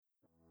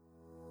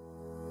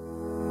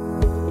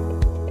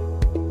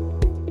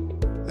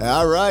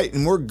All right,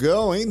 and we're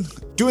doing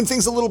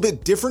things a little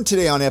bit different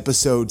today on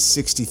episode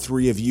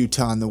 63 of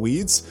Utah in the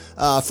Weeds.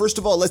 First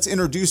of all, let's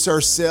introduce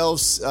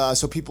ourselves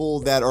so people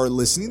that are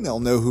listening, they'll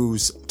know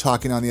who's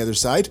talking on the other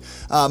side.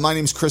 My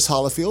name's Chris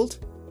Hollifield.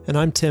 And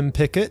I'm Tim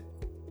Pickett.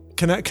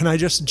 Can I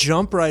just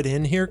jump right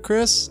in here,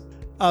 Chris?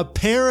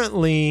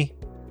 Apparently,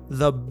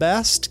 the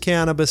best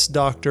cannabis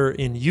doctor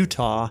in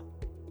Utah,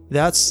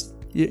 that's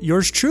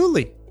yours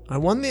truly. I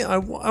won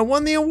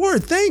the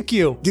award. Thank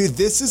you. Dude,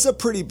 this is a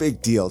pretty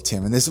big deal,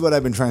 Tim, and this is what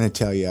I've been trying to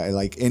tell you.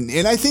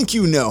 And I think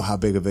you know how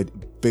big of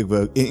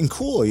and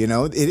cool,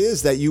 it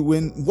is that you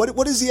win.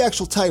 What is the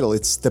actual title?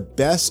 It's the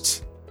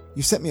best.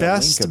 You sent me a link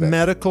of it. Best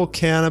medical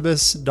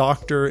cannabis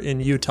doctor in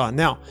Utah.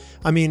 Now,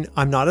 I mean,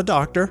 I'm not a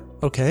doctor,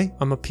 okay?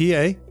 I'm a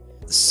PA.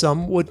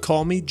 Some would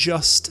call me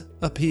just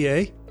a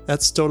PA.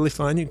 That's totally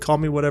fine. You can call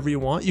me whatever you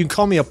want. You can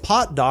call me a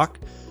pot doc.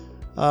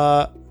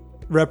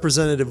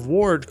 Representative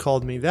Ward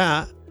called me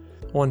that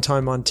one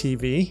time on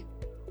TV.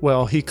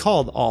 Well, he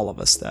called all of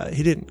us that.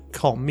 He didn't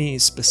call me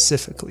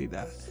specifically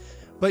that.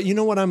 But you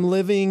know what I'm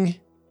living,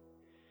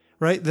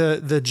 right?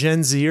 The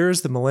Gen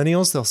Zers, the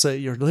millennials, they'll say,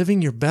 you're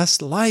living your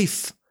best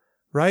life,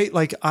 right?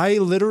 Like I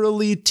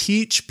literally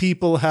teach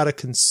people how to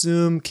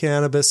consume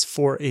cannabis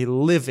for a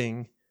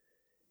living.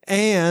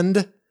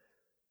 And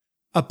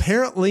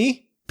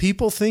apparently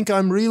people think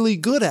I'm really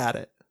good at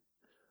it,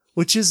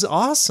 which is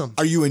awesome.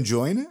 Are you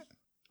enjoying it?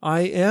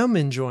 I am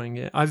enjoying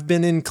it. I've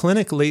been in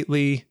clinic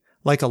lately,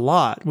 like a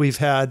lot. We've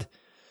had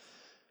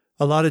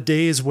a lot of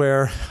days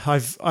where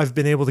I've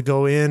been able to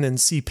go in and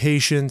see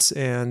patients,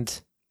 and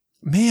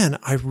man,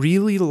 I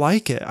really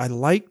like it. I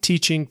like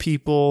teaching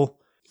people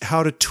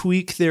how to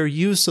tweak their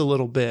use a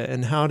little bit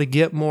and how to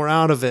get more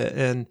out of it,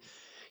 and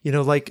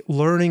like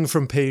learning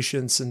from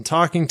patients and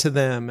talking to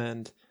them.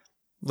 And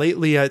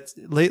lately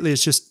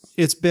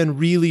it's been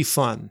really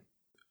fun.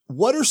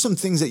 What are some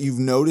things that you've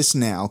noticed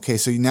now? Okay,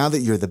 so now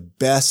that you're the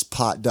best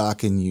pot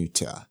doc in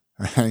Utah,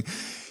 right?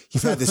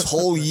 You've had this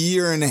whole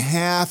year and a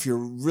half. You're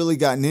really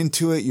gotten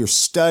into it. You're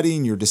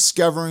studying. You're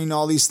discovering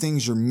all these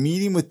things. You're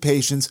meeting with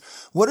patients.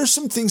 What are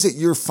some things that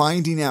you're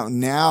finding out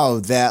now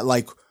that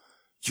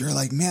you're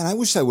like, man, I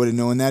wish I would have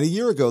known that a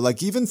year ago?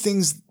 Like even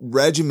things,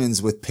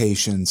 regimens with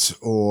patients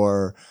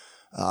or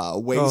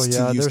ways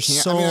to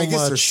use cannabis. I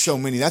guess there's so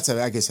many. That's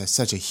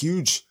such a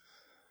huge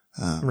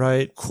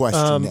right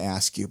question to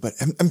ask you, but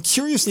I'm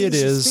curious.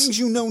 Things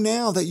you know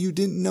now that you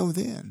didn't know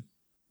then.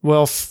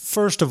 Well,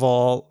 first of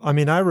all, I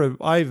mean,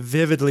 I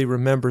vividly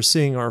remember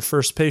seeing our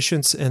first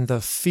patients, and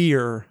the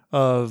fear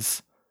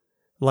of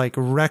like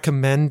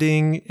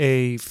recommending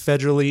a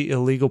federally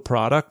illegal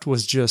product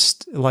was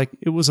just like,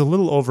 it was a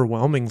little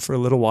overwhelming for a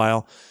little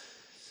while.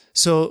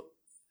 So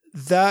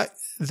that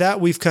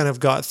we've kind of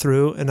got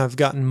through, and I've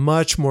gotten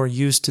much more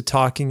used to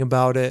talking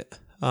about it.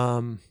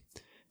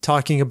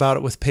 Talking about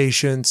it with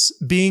patients,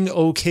 being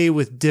okay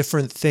with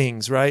different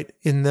things, right?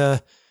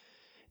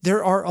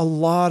 There are a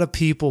lot of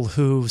people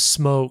who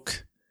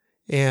smoke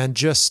and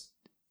just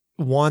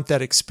want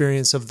that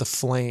experience of the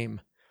flame.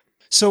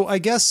 So I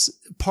guess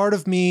part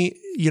of me,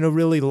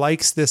 really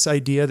likes this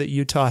idea that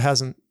Utah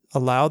hasn't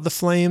allowed the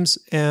flames.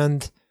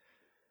 And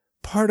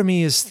part of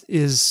me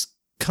is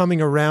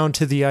coming around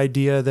to the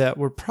idea that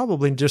we're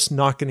probably just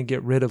not going to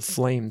get rid of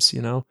flames,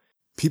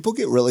 People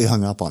get really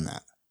hung up on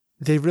that.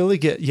 They really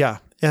get, yeah.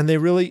 And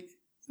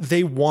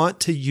they want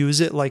to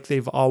use it like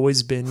they've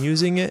always been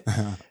using it.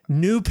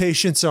 New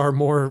patients are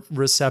more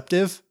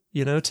receptive,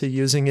 to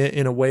using it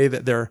in a way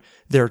that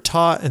they're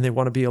taught, and they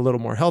want to be a little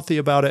more healthy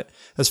about it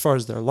as far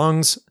as their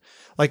lungs.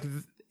 Like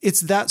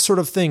it's that sort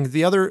of thing.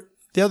 The other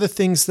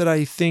things that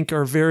I think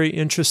are very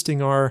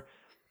interesting are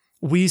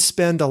we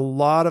spend a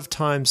lot of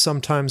time,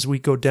 sometimes we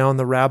go down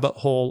the rabbit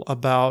hole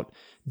about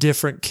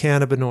different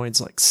cannabinoids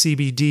like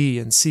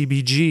CBD and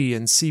CBG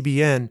and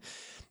CBN.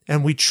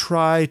 And we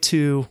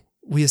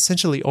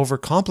essentially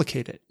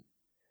overcomplicate it,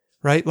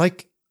 right?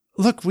 Like,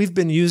 look, we've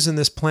been using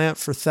this plant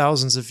for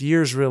thousands of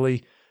years,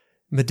 really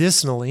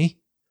medicinally.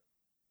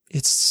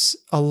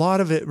 A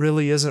lot of it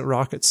really isn't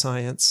rocket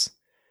science.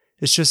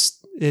 It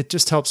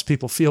just helps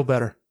people feel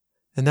better.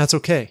 And that's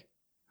okay,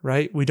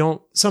 right?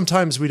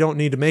 Sometimes we don't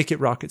need to make it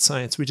rocket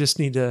science. We just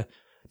need to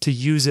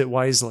use it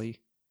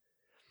wisely.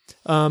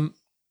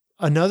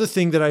 Another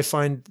thing that I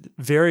find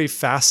very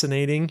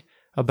fascinating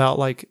about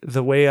like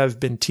the way I've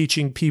been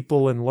teaching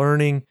people and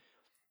learning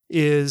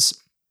is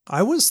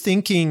I was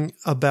thinking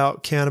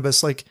about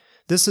cannabis, like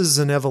this is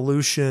an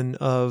evolution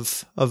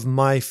of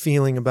my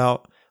feeling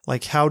about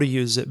like how to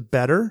use it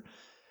better.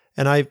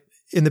 And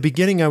in the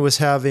beginning, I was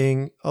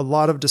having a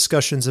lot of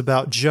discussions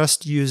about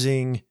just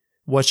using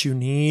what you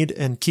need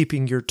and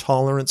keeping your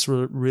tolerance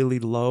really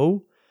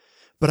low.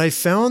 But I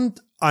found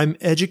I'm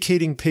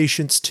educating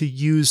patients to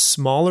use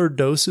smaller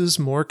doses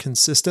more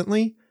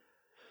consistently.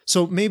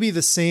 So maybe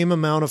the same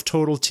amount of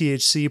total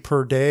THC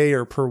per day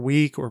or per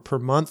week or per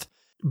month,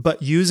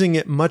 but using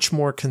it much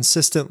more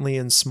consistently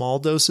in small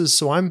doses.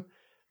 So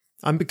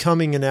I'm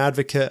becoming an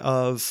advocate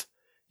of,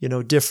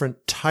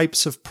 different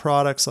types of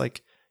products,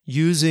 like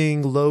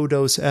using low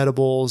dose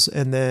edibles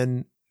and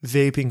then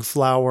vaping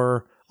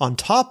flower on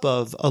top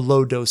of a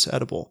low dose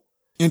edible.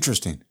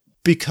 Interesting.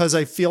 Because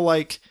I feel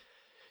like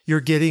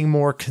you're getting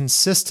more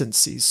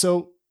consistency.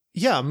 So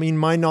yeah, I mean,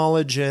 my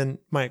knowledge and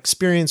my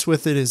experience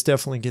with it is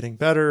definitely getting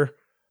better.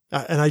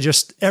 And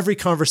every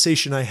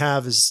conversation I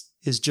have is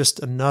just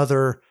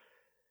another,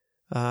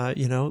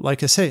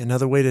 like I say,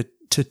 another way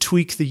to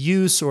tweak the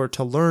use or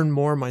to learn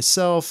more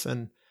myself.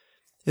 And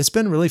it's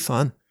been really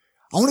fun.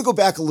 I want to go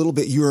back a little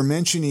bit. You were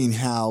mentioning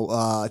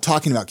how,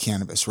 talking about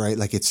cannabis, right?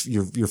 Like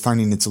you're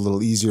finding it's a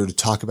little easier to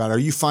talk about. Are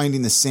you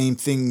finding the same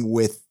thing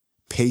with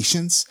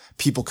patients,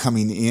 people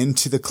coming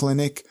into the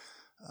clinic?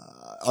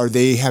 Are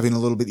they having a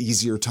little bit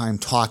easier time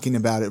talking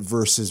about it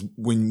versus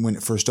when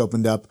it first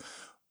opened up?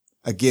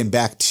 Again,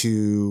 back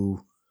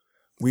to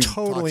we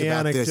totally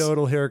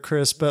anecdotal here,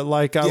 Chris, but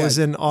like I was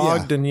in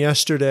Ogden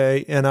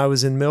yesterday and I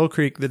was in Mill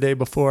Creek the day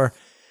before.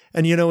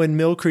 And in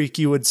Mill Creek,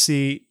 you would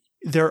see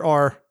there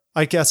are,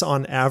 I guess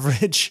on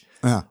average,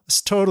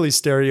 it's totally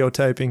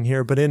stereotyping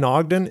here, but in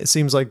Ogden, it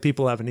seems like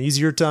people have an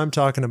easier time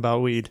talking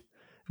about weed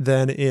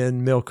than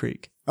in Mill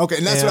Creek. Okay.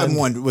 And that's what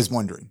I was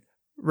wondering.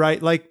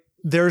 Right. Like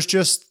there's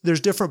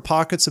different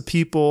pockets of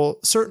people.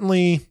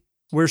 Certainly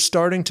we're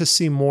starting to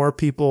see more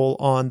people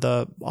on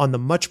the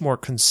much more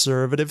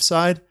conservative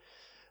side.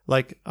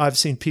 Like I've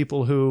seen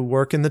people who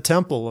work in the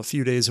temple a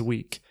few days a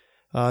week,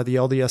 the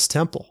LDS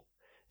temple,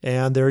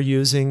 and they're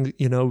using,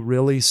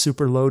 really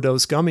super low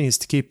dose gummies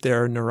to keep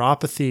their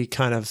neuropathy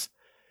kind of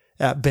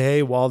at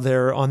bay while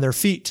they're on their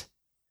feet.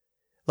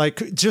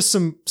 Like just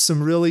some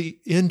really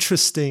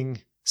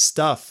interesting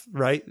stuff,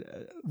 right?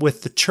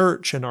 With the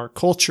church and our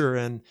culture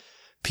and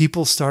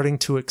people starting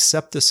to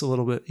accept this a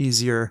little bit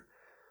easier.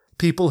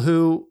 People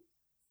who,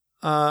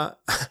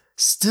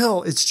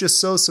 still, it's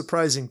just so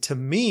surprising to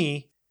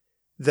me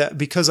that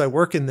because I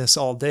work in this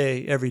all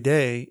day, every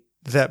day,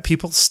 that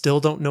people still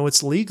don't know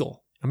it's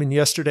legal. I mean,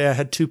 yesterday I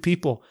had two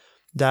people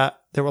that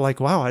they were like,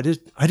 wow, I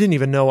didn't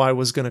even know I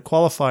was going to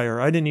qualify, or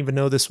I didn't even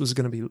know this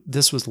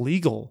was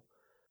legal.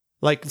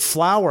 Like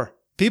flour.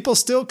 People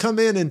still come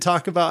in and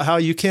talk about how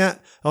you can't,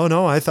 oh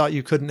no, I thought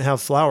you couldn't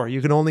have flour.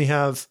 You can only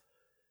have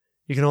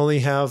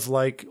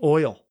like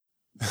oil.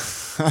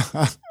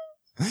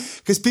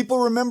 Because people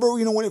remember,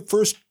 when it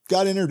first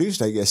got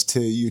introduced, I guess, to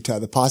Utah,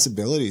 the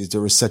possibilities.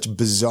 There were such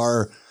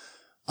bizarre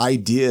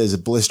ideas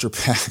of blister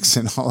packs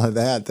and all of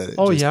that.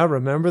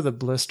 Remember the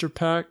blister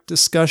pack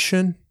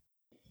discussion?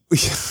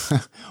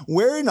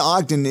 Where in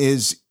Ogden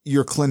is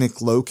your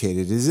clinic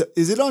located? Is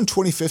it on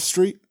 25th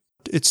Street?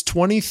 It's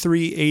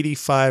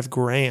 2385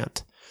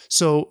 Grant.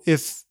 So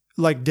if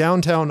like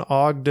downtown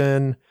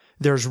Ogden,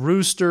 there's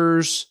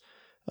Roosters.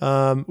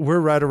 We're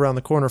right around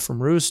the corner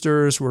from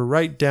Roosters. We're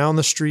right down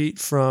the street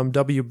from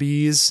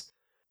WB's.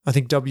 I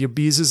think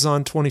WB's is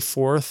on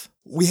 24th.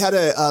 We had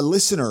a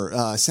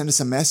listener send us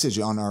a message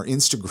on our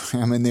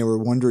Instagram, and they were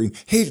wondering,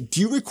 hey, do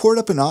you record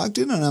up in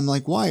Ogden? And I'm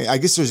like, why? I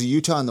guess there's a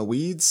Utah in the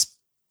Weeds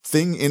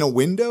thing in a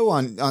window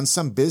on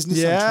some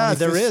business on 25th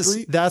there is.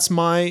 Street? That's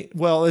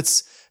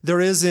there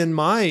is in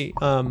my,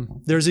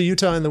 there's a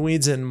Utah in the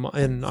Weeds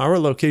in our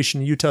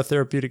location, Utah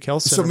Therapeutic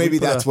Health Center. So maybe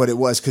that's what it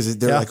was, because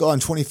they're like, on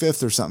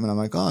 25th or something. I'm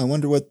like, I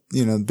wonder what,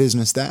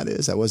 business that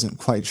is. I wasn't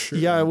quite sure.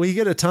 Yeah, we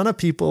get a ton of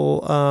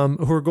people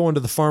who are going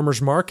to the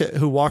farmer's market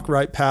who walk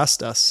right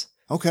past us.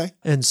 Okay.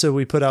 And so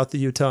we put out the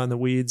Utah in the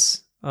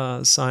Weeds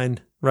sign,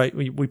 right?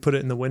 We put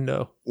it in the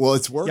window. Well,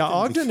 it's working. Yeah,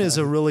 Ogden is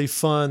a really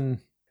fun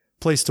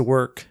place to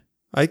work.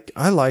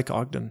 I like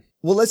Ogden.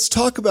 Well, let's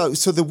talk about,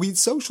 so the Weed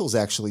Social's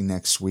actually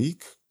next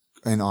week.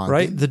 In Ogden.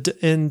 Right,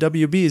 in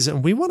WB's,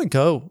 and we want to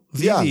go.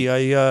 Vivi,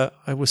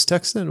 I was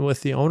texting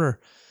with the owner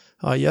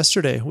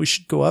yesterday. We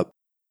should go up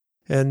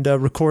and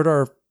record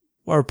our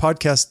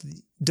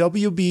podcast.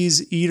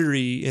 WB's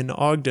Eatery in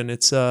Ogden.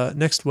 It's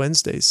next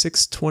Wednesday,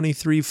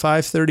 6/23,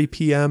 5:30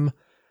 p.m.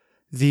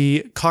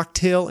 The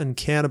Cocktail and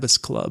Cannabis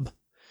Club.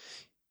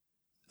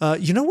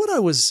 You know what I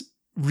was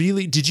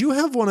really? Did you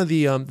have one of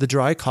the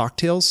dry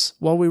cocktails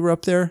while we were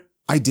up there?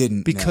 I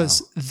didn't,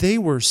 because they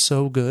were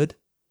so good.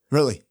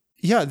 Really.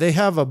 Yeah, they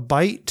have a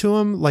bite to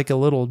them, like a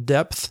little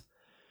depth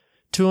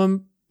to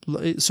them.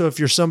 So if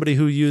you're somebody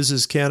who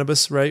uses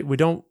cannabis, right? We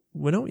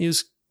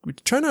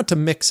try not to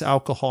mix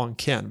alcohol and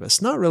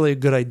cannabis. Not really a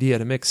good idea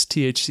to mix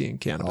THC and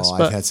cannabis. Oh,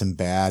 I've had some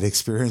bad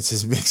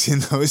experiences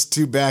mixing those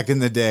two back in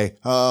the day.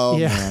 Oh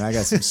yeah. Man, I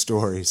got some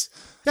stories.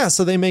 Yeah,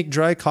 so they make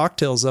dry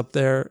cocktails up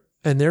there,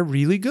 and they're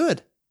really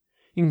good.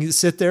 You can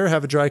sit there,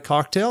 have a dry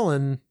cocktail,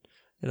 and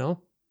I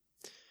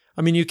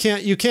mean, you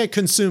can't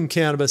consume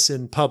cannabis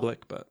in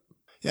public, but.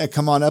 Yeah,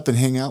 come on up and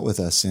hang out with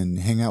us, and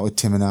hang out with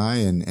Tim and I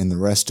and the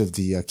rest of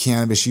the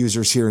cannabis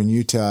users here in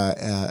Utah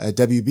at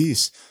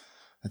WB's,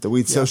 at the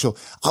Weed Social.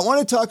 I want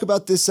to talk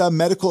about this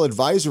medical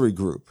advisory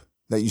group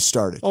that you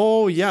started.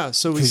 Oh, yeah.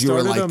 So we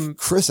started you were like,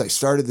 Chris, I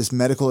started this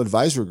medical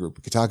advisory group.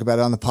 We could talk about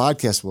it on the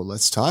podcast. Well,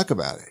 let's talk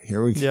about it.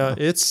 Here we go. Yeah,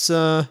 it's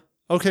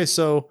okay.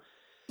 So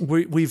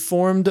we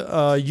formed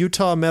a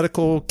Utah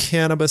Medical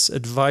Cannabis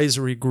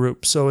Advisory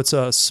Group. So it's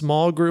a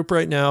small group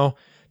right now.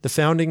 The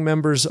founding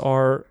members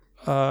are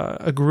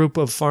a group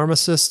of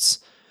pharmacists.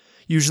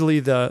 Usually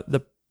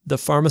the the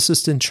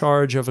pharmacist in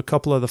charge of a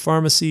couple of the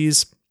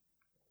pharmacies,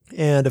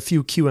 and a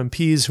few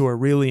QMPs who are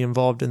really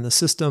involved in the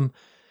system.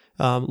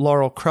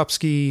 Laurel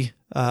Krupski,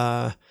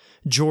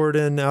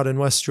 Jordan out in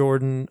West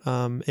Jordan,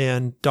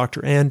 and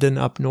Dr. Andon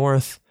up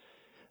north,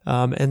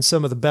 and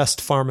some of the best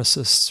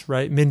pharmacists,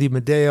 right? Mindy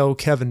Medeo,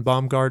 Kevin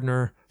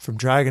Baumgardner from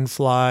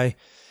Dragonfly,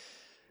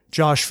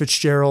 Josh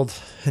Fitzgerald,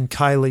 and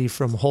Kylie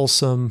from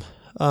Wholesome.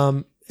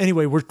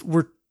 Anyway,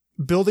 we're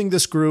building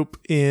this group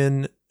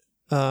in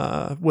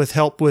with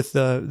help with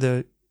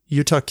the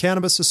Utah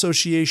Cannabis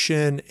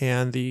Association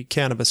and the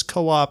Cannabis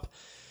Co-op,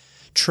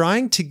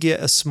 trying to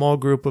get a small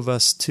group of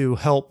us to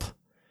help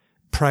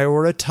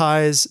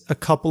prioritize a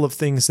couple of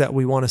things that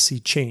we want to see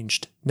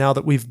changed now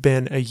that we've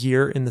been a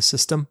year in the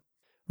system,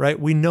 right?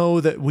 We know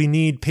that we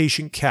need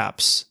patient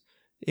caps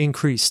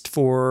increased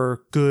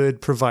for good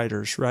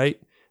providers,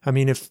 right? I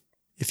mean, if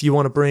you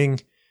want to bring,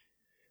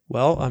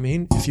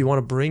 if you want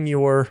to bring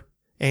your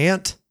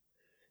aunt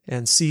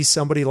and see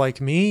somebody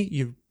like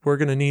me, we're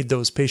going to need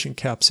those patient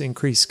caps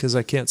increased because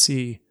I can't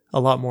see a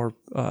lot more,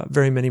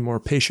 very many more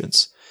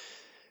patients.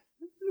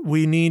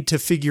 We need to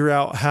figure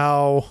out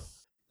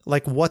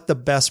what the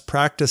best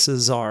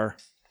practices are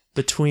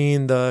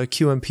between the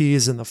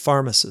QMPs and the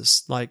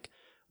pharmacists. Like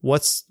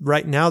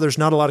right now, there's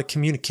not a lot of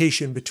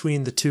communication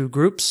between the two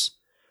groups,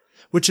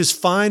 which is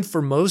fine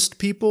for most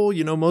people.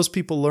 You know, most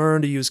people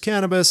learn to use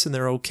cannabis and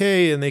they're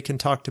okay, and they can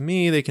talk to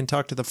me, they can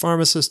talk to the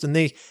pharmacist, and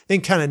they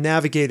can kind of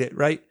navigate it,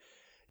 right?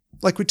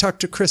 Like we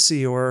talked to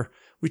Chrissy, or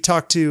we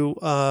talked to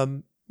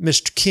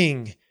Mr.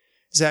 King,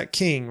 Zach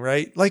King,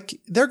 right? Like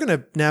they're going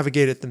to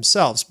navigate it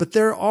themselves. But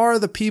there are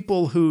the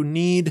people who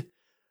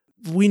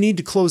we need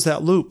to close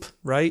that loop,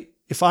 right?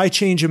 If I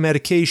change a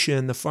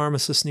medication, the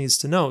pharmacist needs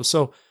to know.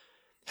 So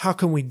how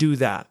can we do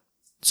that?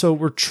 So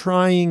we're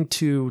trying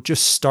to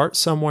just start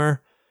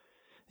somewhere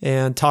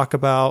and talk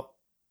about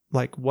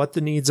like what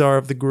the needs are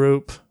of the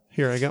group.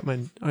 Here,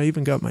 I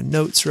even got my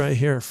notes right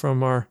here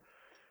from our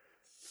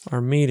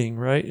meeting,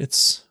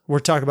 right? We're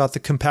talking about the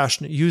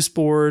Compassionate Use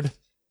Board.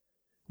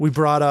 We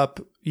brought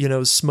up,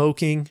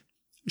 smoking.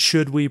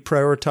 Should we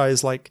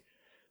prioritize,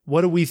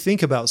 what do we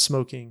think about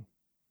smoking?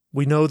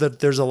 We know that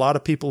there's a lot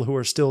of people who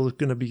are still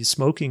going to be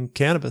smoking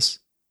cannabis.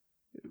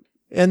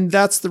 And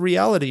that's the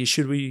reality.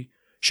 Should we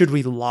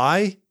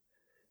lie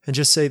and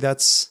just say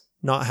that's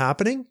not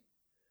happening?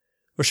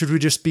 Or should we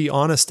just be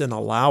honest and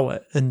allow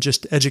it and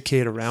just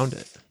educate around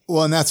it?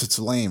 Well, and that's what's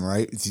lame,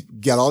 right? You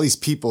got all these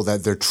people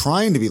that they're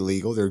trying to be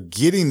legal. They're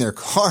getting their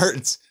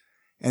cards.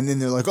 And then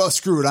they're like, oh,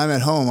 screw it. I'm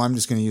at home. I'm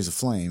just going to use a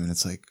flame. And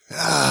it's like,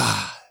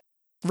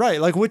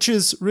 Right. Like, Rich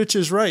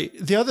is right.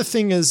 The other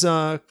thing is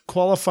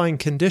qualifying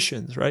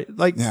conditions, right?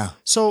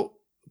 So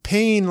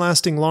pain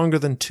lasting longer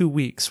than 2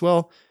 weeks.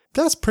 Well,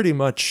 that's pretty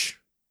much,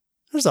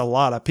 there's a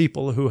lot of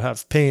people who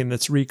have pain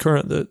that's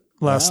recurrent that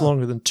lasts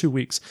longer than 2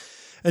 weeks.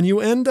 And you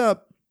end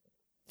up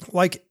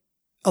like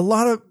a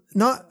lot of,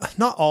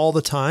 not all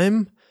the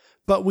time,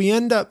 but we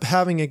end up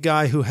having a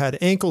guy who had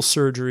ankle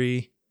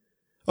surgery.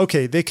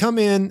 Okay. They come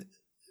in,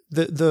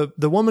 the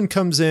woman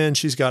comes in,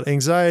 she's got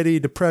anxiety,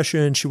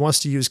 depression, she wants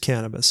to use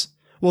cannabis.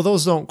 Well,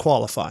 those don't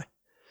qualify.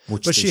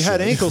 But she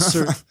had ankle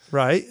surgery,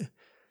 right?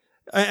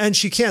 And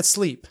she can't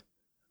sleep,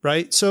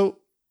 right? So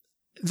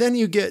then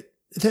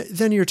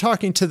you're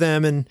talking to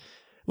them and,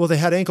 well, they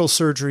had ankle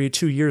surgery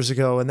 2 years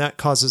ago and that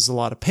causes a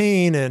lot of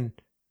pain. And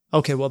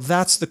okay, well,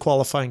 that's the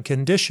qualifying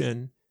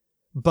condition,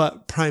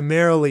 but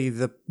primarily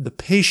the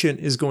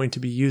patient is going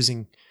to be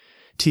using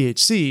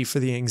THC for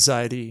the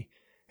anxiety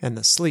and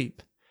the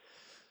sleep.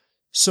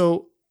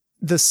 So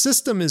the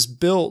system is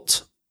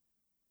built,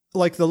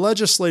 like the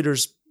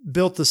legislators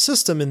built the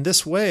system in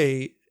this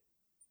way,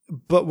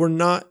 but we're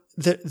not,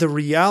 the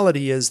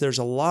reality is there's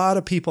a lot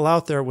of people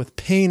out there with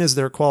pain as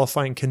their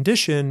qualifying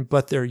condition,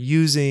 but they're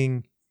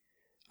really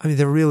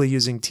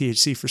using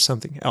THC for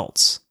something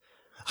else.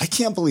 I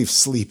can't believe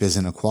sleep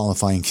isn't a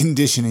qualifying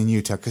condition in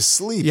Utah, because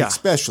sleep,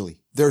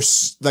 especially,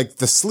 there's like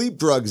the sleep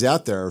drugs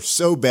out there are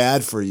so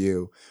bad for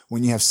you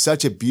when you have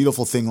such a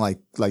beautiful thing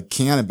like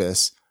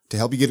cannabis to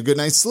help you get a good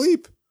night's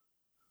sleep.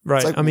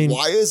 Right. It's like,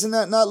 why isn't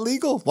that not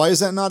legal? Why is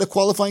that not a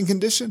qualifying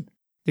condition?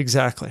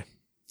 Exactly.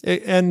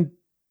 And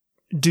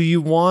do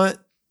you want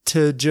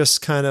to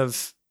just kind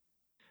of,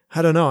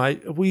 I don't know.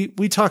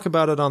 We talk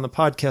about it on the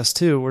podcast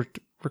too.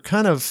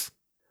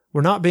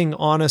 We're not being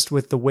honest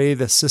with the way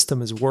the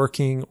system is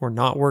working or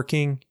not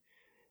working.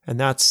 And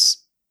that's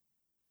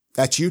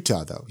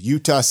Utah though.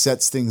 Utah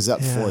sets things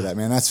up for that,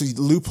 man. That's what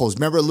loopholes.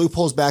 Remember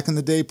loopholes back in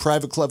the day,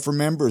 private club for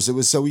members. It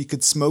was so you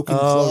could smoke in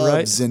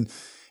clubs and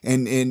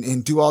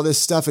do all this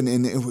stuff.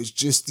 And it was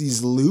just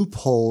these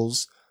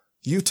loopholes.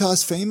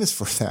 Utah's famous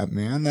for that,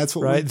 man. That's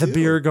what we do. The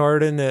beer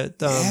garden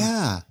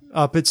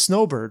up at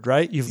Snowbird,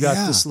 right? You've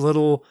got this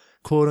little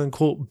quote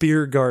unquote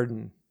beer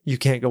garden. You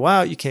can't go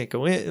out. You can't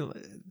go in.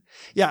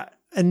 Yeah.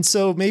 And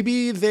so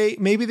maybe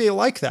they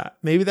like that.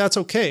 Maybe that's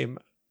okay.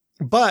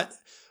 But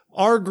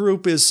our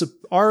group is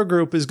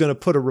going to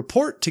put a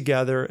report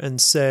together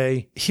and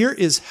say, here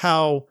is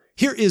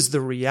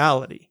the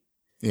reality.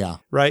 Yeah.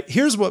 Right.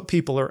 Here's what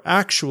people are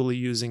actually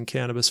using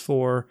cannabis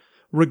for.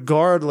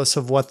 regardless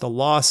of what the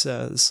law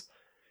says.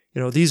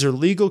 These are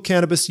legal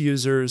cannabis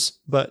users,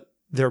 but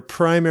their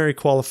primary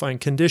qualifying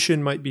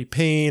condition might be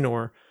pain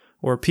or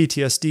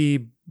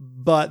PTSD,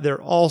 but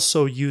they're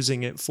also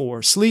using it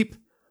for sleep.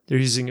 They're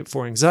using it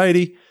for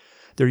anxiety.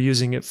 They're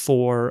using it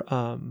for,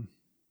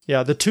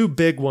 the two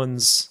big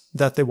ones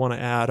that they want to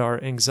add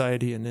are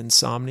anxiety and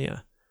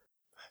insomnia.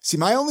 See,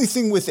 my only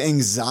thing with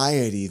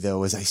anxiety,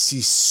 though, is I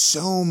see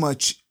so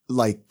much,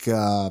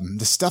 the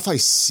stuff I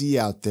see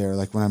out there,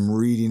 like when I'm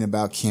reading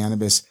about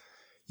cannabis,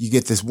 you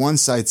get this one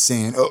side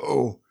saying,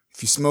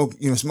 if you smoke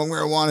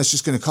marijuana, it's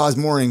just going to cause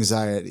more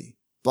anxiety,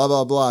 blah,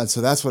 blah, blah. And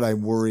so that's what I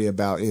worry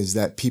about, is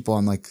that people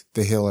on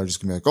the Hill are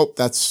just going to be like,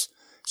 it's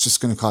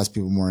just going to cause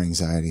people more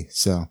anxiety.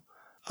 So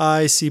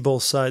I see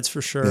both sides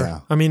for sure.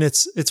 Yeah. I mean,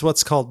 it's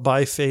what's called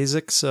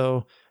biphasic.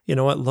 So,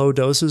 at low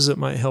doses, it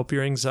might help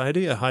your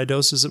anxiety. At high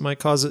doses, it might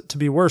cause it to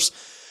be worse.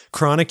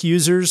 Chronic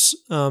users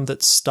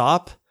that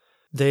stop,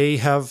 they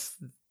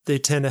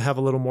tend to have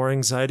a little more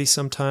anxiety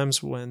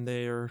sometimes when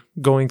they are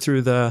going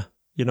through the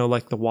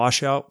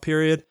washout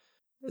period.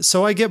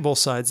 So I get both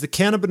sides. The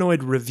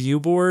Cannabinoid Review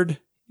Board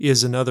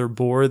is another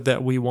board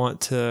that we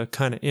want to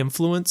kind of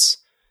influence.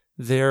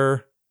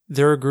 They're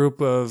a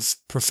group of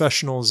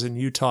professionals in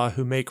Utah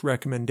who make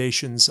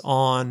recommendations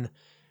on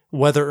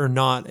whether or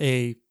not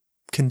a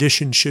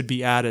condition should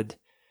be added.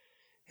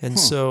 And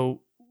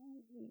so,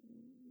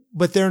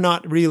 but they're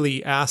not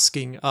really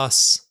asking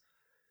us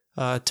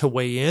to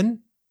weigh in.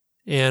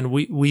 And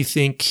we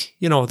think,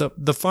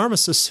 the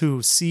pharmacists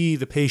who see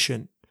the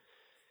patient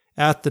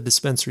at the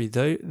dispensary,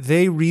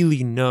 they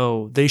really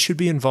know they should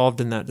be involved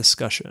in that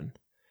discussion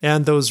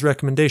and those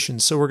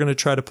recommendations. So we're going to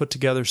try to put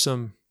together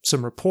some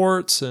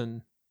reports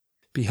and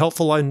be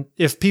helpful. And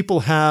if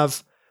people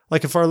have,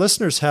 if our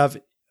listeners have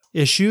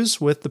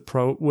issues with the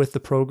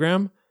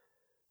program,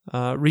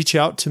 reach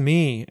out to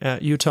me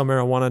at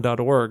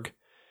utahmarijuana.org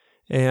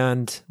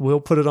and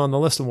we'll put it on the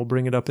list and we'll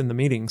bring it up in the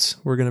meetings.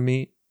 We're going to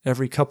meet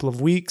every couple of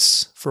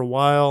weeks for a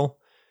while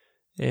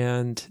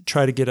and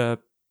try to get a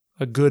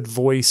good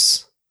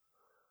voice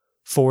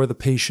for the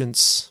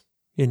patients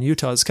in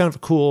Utah. It's kind of a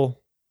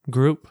cool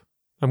group.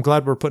 I'm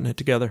glad we're putting it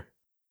together.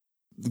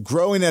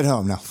 Growing at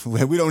home. No,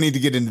 we don't need to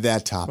get into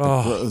that topic.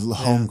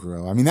 Home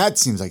grow. I mean, that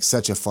seems like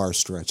such a far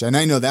stretch. And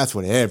I know that's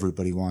what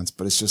everybody wants,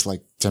 but it's just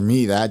to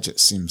me, that just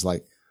seems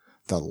like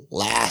the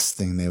last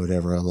thing they would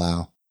ever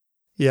allow.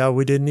 Yeah,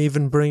 we didn't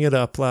even bring it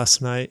up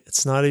last night.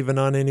 It's not even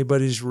on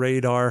anybody's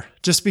radar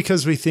just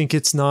because we think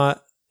it's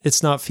not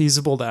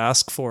feasible to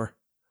ask for.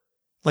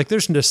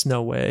 There's just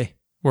no way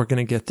we're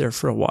going to get there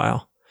for a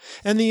while.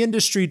 And the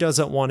industry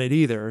doesn't want it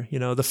either.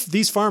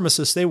 These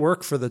pharmacists, they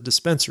work for the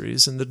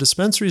dispensaries and the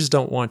dispensaries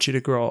don't want you to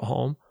grow at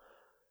home.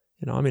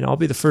 I'll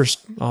be the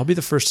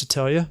first to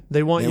tell you.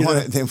 They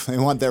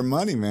want their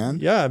money, man.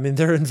 Yeah. I mean,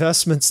 their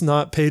investment's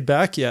not paid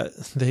back yet.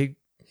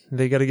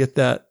 They got to get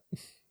that.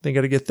 They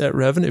got to get that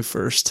revenue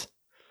first,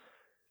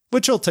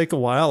 which will take a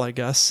while, I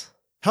guess.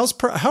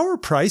 How are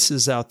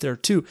prices out there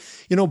too?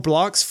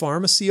 Block's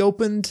Pharmacy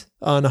opened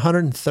on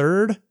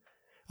 103rd.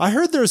 I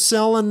heard they're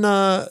selling,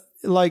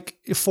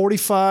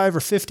 45 or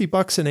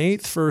 $50 an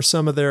eighth for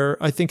some of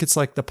their, I think it's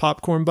the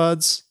popcorn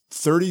buds.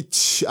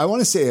 32. I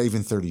want to say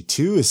even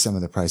 32 is some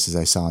of the prices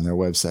I saw on their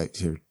website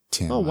here,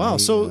 Tim. Oh, wow.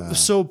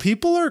 So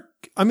people are,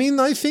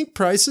 I think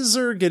prices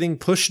are getting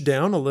pushed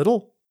down a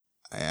little.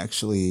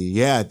 Actually,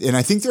 yeah. And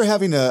I think they're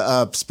having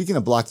speaking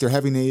of Block, they're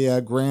having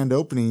a grand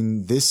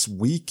opening this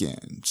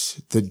weekend,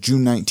 the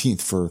June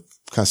 19th for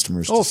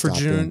customers. For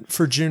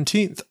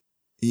Juneteenth.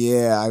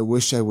 Yeah, I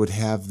wish I would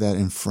have that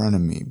in front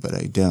of me, but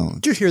I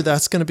don't. Did you hear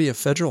that's going to be a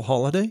federal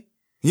holiday?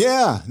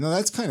 Yeah. No,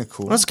 that's kind of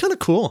cool. That's kind of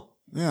cool.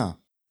 Yeah.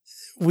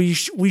 We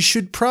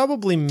should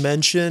probably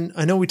mention,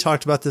 I know we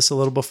talked about this a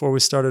little before we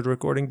started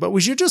recording, but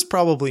we should just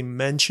probably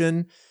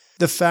mention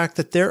the fact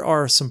that there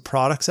are some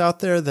products out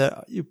there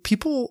that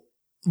people,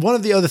 one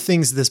of the other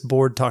things this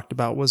board talked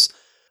about was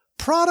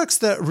products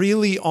that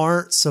really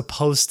aren't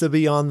supposed to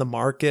be on the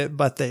market,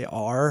 but they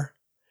are.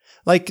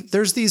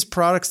 There's these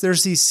products,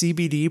 there's these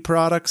CBD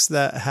products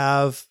that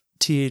have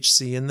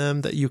THC in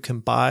them that you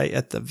can buy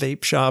at the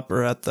vape shop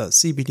or at the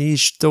CBD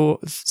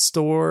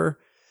store.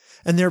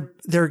 And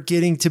they're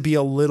getting to be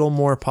a little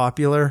more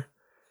popular.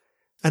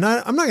 And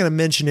I'm not going to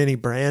mention any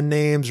brand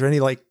names or any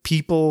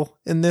people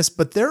in this,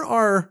 but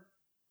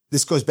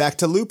this goes back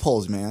to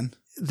loopholes, man.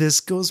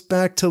 This goes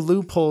back to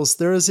loopholes.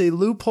 There is a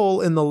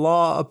loophole in the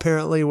law,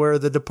 apparently, where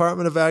the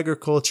Department of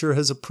Agriculture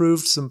has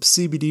approved some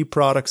CBD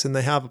products and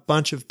they have a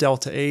bunch of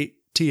Delta-8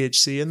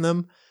 THC in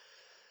them,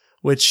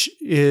 which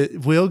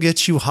it will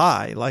get you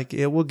high.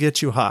 It will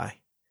get you high.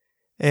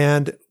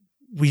 And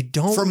we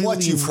don't From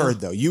what you've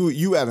heard, though,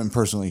 you haven't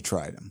personally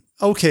tried them.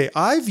 Okay,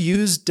 I've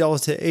used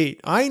Delta-8.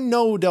 I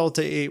know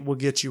Delta-8 will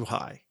get you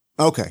high.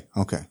 Okay.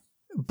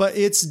 But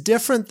it's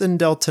different than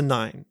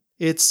Delta-9.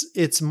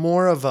 It's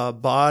more of a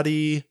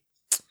body.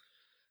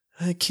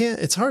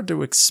 It's hard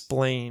to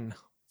explain.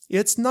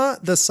 It's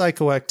not the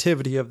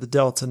psychoactivity of the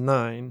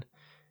Delta-9.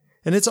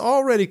 And it's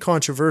already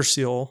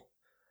controversial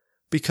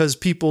because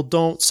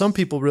some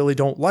people really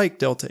don't like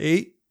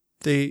Delta-8.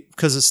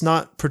 because it's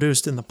not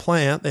produced in the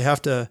plant,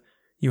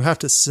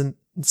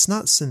 it's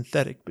not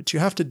synthetic, but you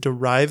have to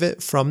derive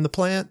it from the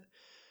plant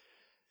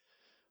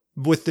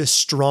with this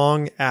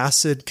strong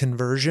acid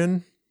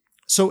conversion.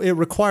 So it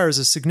requires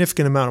a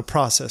significant amount of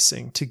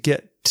processing to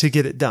get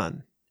it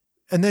done.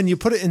 And then you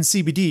put it in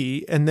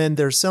CBD, and then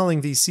they're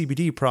selling these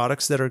CBD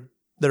products that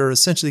are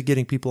essentially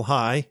getting people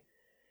high.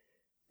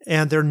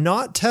 And they're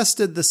not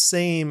tested the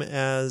same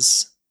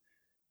as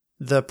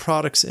the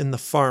products in the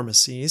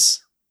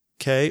pharmacies.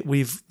 Okay.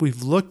 We've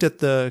looked at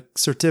the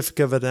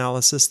certificate of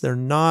analysis. They're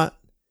not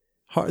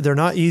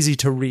easy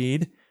to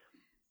read,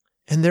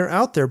 and they're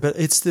out there, but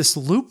it's this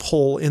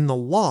loophole in the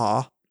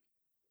law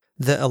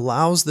that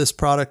allows this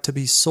product to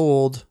be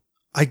sold.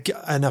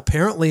 And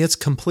apparently it's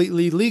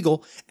completely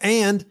legal,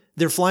 and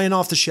they're flying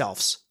off the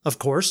shelves, of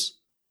course.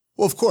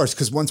 Well, of course,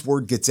 because once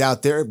word gets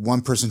out there,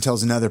 one person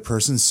tells another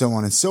person, so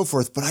on and so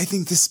forth. But I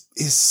think this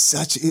is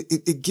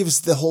it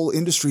gives the whole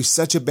industry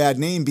such a bad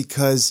name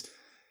because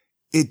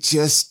it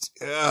just,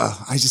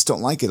 I just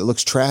don't like it. It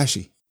looks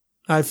trashy.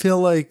 I feel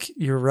like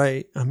you're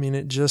right. I mean,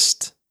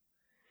 it's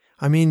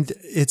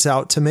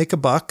out to make a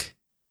buck.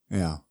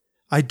 Yeah.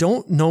 I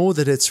don't know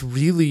that it's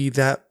really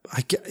that.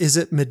 Is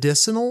it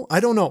medicinal?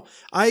 I don't know.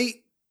 I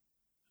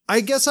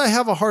guess I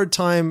have a hard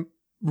time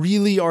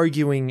really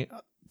arguing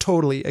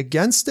totally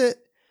against it,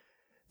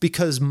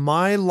 because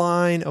my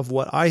line of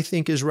what I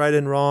think is right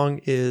and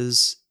wrong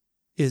is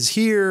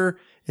here,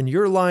 and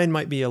your line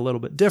might be a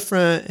little bit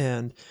different.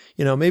 And,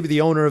 maybe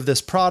the owner of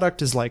this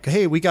product is like,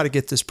 hey, we got to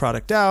get this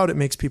product out. It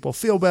makes people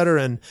feel better,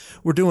 and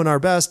we're doing our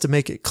best to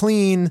make it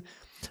clean.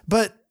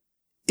 But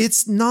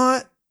it's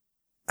not,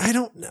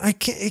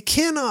 it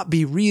cannot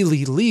be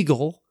really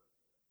legal,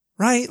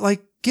 right?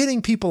 Like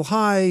getting people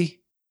high.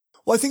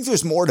 Well, I think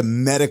there's more to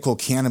medical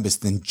cannabis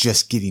than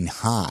just getting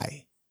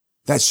high.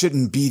 That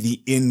shouldn't be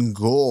the end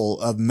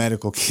goal of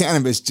medical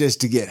cannabis,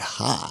 just to get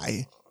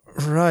high.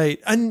 Right.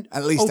 And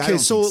at least okay, I don't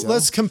so think so.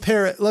 let's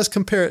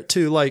compare it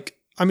to, like,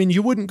 I mean,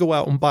 you wouldn't go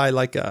out and buy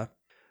like an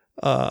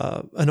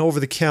over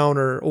the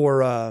counter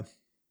or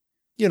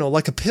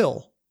like a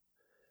pill,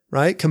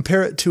 right?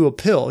 Compare it to a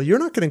pill. You're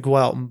not going to go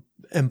out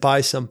and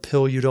buy some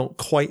pill you don't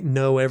quite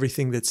know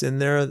everything that's in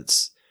there.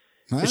 It's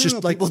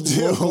just like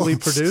locally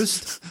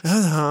produced. I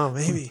don't know,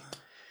 maybe.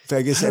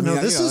 Vegas.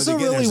 This is a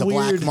really there's a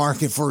weird black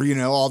market for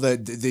all the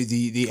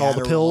all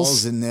the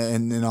pills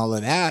and all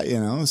of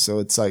that. So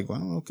it's like,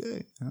 well,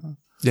 okay.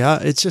 Yeah,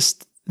 it's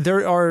just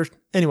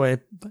anyway.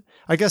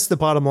 I guess the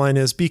bottom line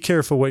is be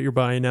careful what you're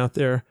buying out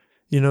there.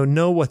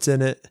 Know what's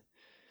in it.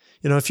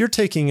 If you're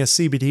taking a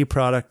CBD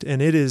product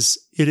and it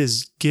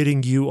is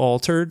getting you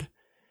altered,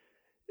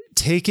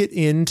 take it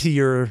into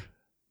your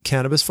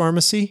cannabis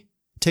pharmacy.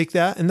 Take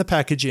that in the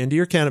package into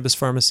your cannabis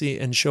pharmacy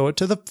and show it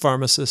to the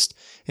pharmacist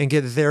and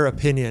get their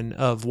opinion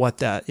of what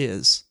that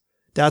is.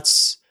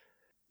 That's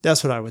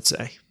what I would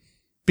say,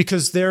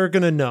 because they're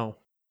going to know.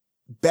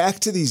 Back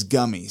to these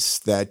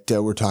gummies that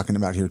we're talking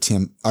about here,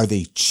 Tim. Are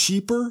they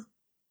cheaper?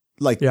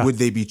 Would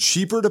they be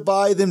cheaper to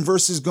buy than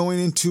versus going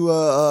into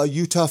a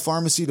Utah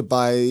pharmacy to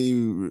buy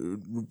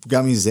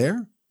gummies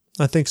there?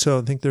 I think so.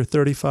 I think they're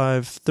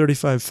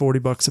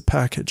 $40 a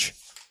package.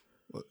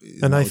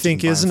 And I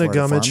think isn't a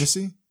gummage.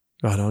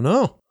 I don't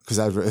know. Because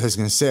I was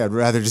going to say, I'd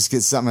rather just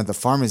get something at the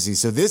pharmacy.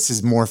 So this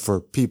is more for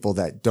people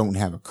that don't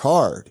have a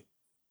card.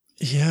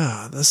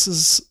 Yeah,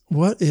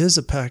 what is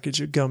a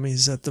package of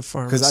gummies at the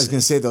pharmacy? Because I was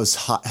going to say those,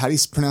 how do you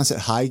pronounce it?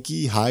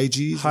 High-G?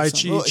 High-G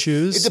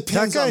chews? It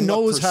depends. That guy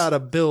knows how to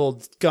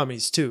build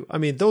gummies too. I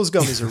mean, those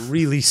gummies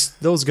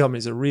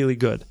are really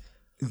good.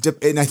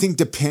 And I think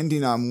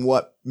depending on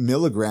what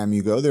milligram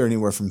you go, they're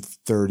anywhere from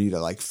 $30 to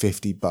like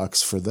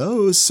 $50 for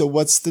those. So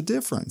what's the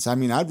difference? I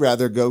mean, I'd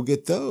rather go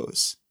get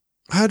those.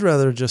 I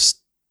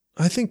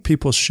think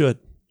people should.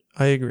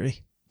 I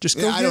agree. Just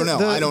go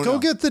go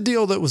get the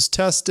deal that was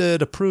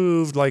tested,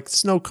 approved, like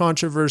it's no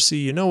controversy.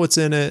 You know what's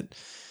in it.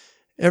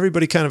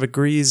 Everybody kind of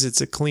agrees it's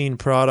a clean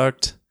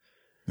product.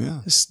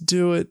 Yeah. Just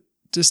do it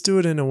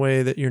in a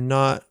way that you're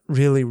not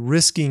really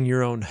risking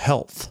your own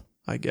health,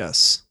 I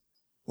guess.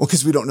 Well,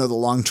 because we don't know the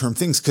long-term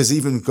things. Because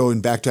even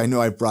going back to, I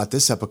know I brought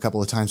this up a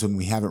couple of times when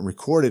we haven't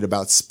recorded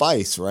about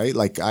spice, right?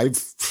 Like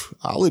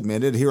I'll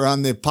admit it here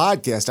on the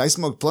podcast. I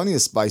smoked plenty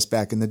of spice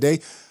back in the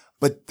day,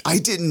 but I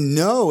didn't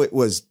know it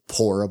was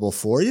horrible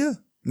for you.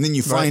 And then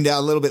you find out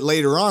a little bit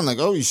later on, like,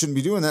 oh, you shouldn't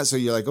be doing that. So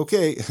you're like,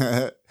 okay.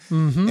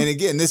 Mm-hmm. And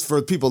again, this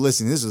for people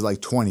listening, this was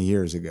like 20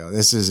 years ago.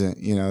 This isn't,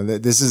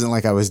 this isn't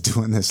like I was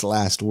doing this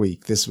last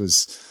week. This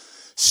was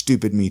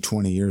stupid me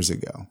 20 years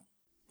ago.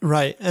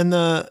 Right. And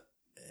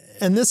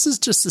this is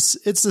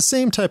it's the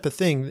same type of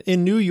thing.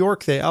 In New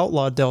York, they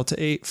outlawed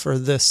Delta 8 for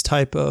this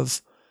type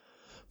of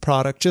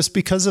product just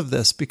because of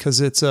this, because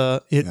it's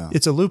a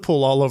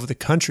loophole all over the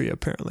country,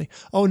 apparently.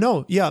 Oh,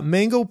 no. Yeah.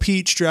 Mango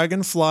Peach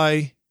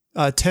Dragonfly,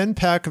 10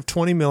 pack of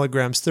 20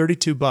 milligrams,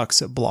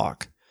 $32 at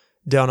Block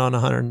down on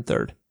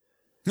 103rd.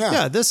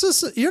 Yeah.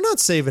 You're not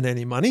saving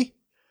any money.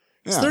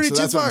 It's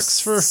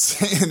 $32 for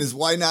saying is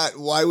why not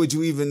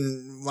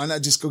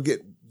just go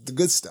get the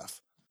good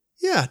stuff?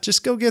 Yeah.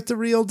 Just go get the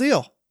real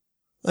deal.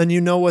 and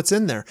you know what's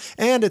in there.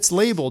 And it's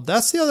labeled.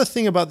 That's the other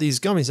thing about these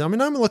gummies. I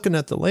mean, I'm looking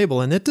at the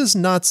label and it does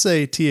not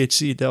say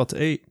THC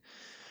Delta 8.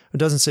 It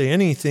doesn't say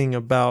anything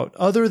about,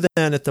 other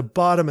than at the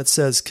bottom it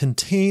says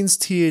contains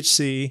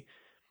THC,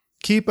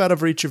 keep out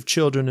of reach of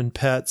children and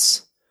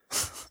pets.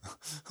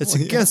 It's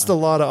against the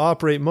law to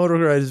operate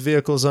motorized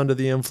vehicles under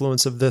the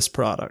influence of this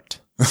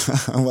product.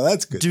 Well,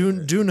 that's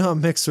good. Do not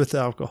mix with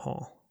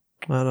alcohol.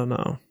 I don't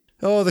know.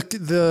 Oh,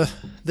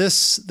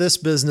 this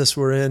business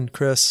we're in,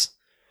 Chris.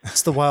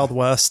 It's the Wild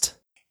West.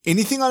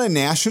 Anything on a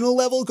national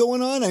level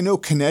going on? I know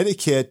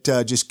Connecticut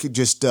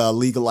just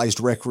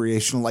legalized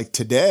recreational like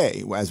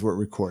today as we're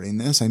recording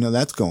this. I know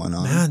that's going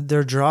on. Man,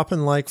 they're dropping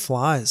like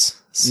flies.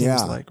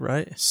 Seems like,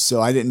 right?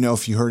 So I didn't know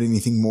if you heard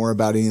anything more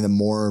about any of the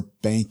More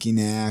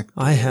Banking Act.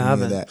 I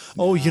haven't.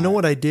 Oh, you know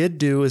what I did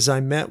do is I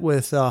met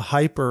with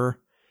Hyper.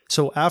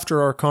 So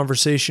after our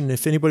conversation,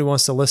 if anybody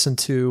wants to listen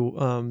to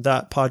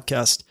that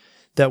podcast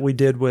that we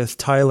did with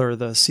Tyler,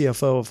 the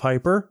CFO of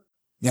Hyper.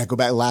 Yeah, go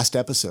back last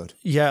episode.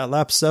 Yeah,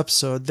 last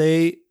episode.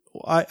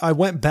 I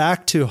went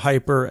back to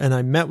Hyper and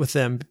I met with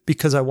them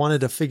because I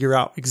wanted to figure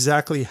out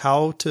exactly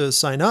how to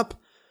sign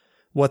up,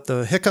 what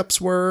the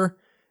hiccups were,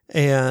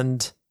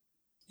 and,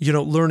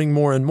 learning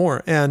more and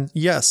more. And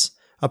yes,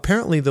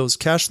 apparently those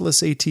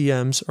cashless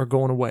ATMs are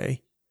going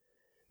away,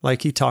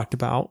 like he talked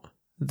about,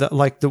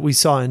 that we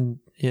saw in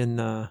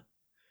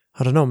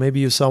I don't know, maybe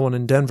you saw one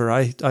in Denver.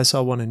 I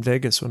saw one in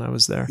Vegas when I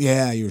was there.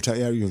 Yeah, you were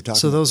talking.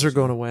 So those are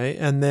going away.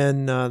 And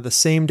then the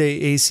same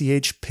day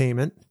ACH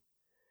payment.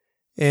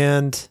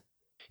 And,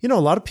 a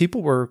lot of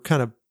people were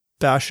kind of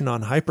bashing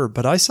on Hyper,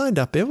 but I signed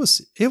up. It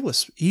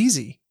was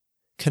easy.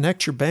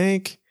 Connect your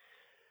bank.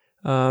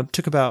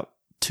 Took about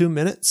 2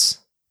 minutes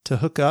to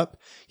hook up.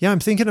 Yeah, I'm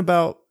thinking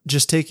about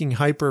just taking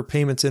Hyper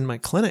payments in my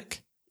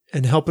clinic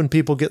and helping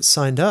people get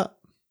signed up.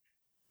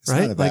 It's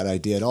not a bad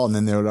idea at all. And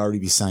then they would already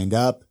be signed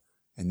up.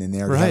 And then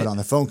they already have it on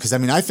the phone. Because,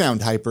 I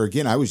found Hyper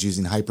again. I was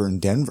using Hyper in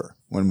Denver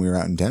when we were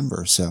out in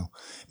Denver. So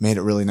made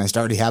it really nice to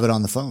already have it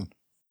on the phone.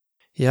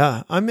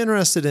 Yeah. I'm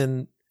interested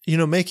in,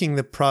 making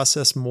the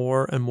process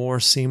more and more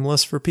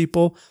seamless for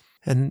people.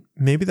 And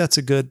maybe that's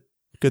a good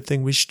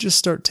thing. We should just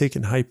start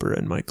taking Hyper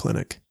in my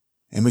clinic.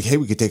 And we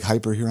could take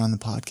Hyper here on the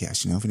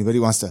podcast. If anybody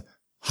wants to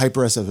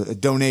Hyper us a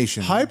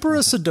donation. Hyper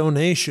us a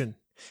donation.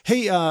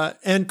 Hey,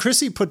 and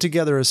Chrissy put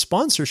together a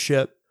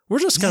sponsorship. We're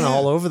just kind of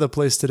all over the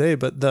place today,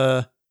 but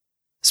the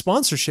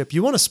sponsorship,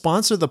 you want to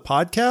sponsor the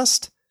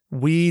podcast?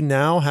 We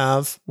now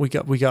have, we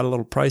got a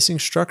little pricing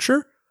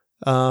structure.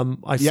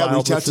 Reach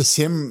out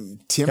to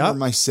Tim or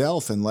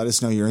myself and let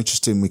us know you're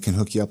interested and we can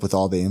hook you up with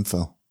all the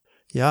info.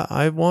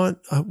 Yeah.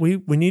 We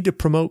need to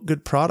promote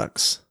good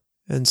products.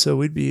 And so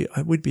we'd be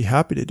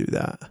happy to do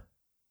that.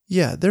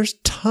 Yeah. There's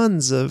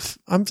tons of,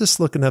 I'm just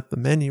looking up the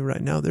menu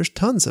right now. There's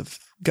tons of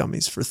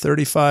gummies for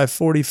 $35,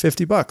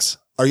 $40, $50.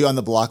 Are you on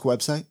the Block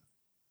website?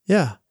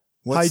 Yeah.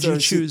 Hygiene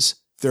Chews.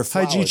 Their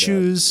flower. Hygiene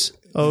Chews.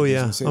 Oh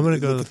yeah. I'm going to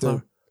go to the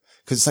flower.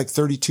 Cause it's like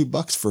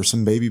 $32 for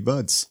some baby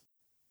buds.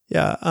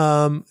 Yeah.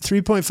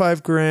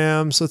 3.5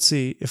 grams. Let's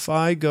see. If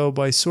I go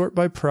sort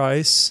by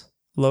price,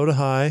 low to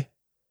high,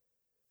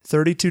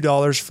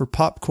 $32 for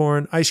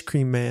popcorn, ice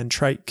cream man,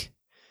 trike.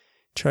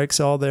 Trike's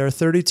all there.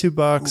 $32.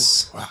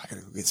 Ooh, wow. I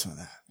gotta go get some of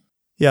that.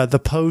 Yeah. The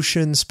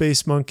potion,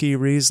 Space Monkey,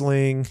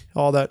 Riesling,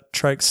 all that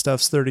trike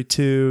stuff's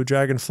 $32.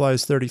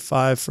 Dragonfly's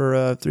 $35 for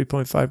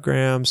 3.5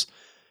 grams.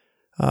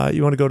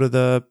 You want to go to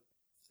the,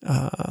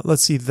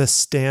 let's see, the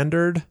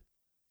standard.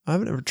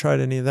 I've never tried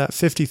any of that.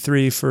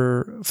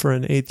 $53 for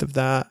an eighth of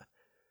that.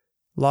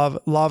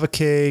 Lava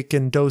Cake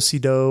and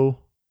Do-Si-Do.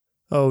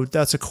 Oh,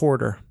 that's a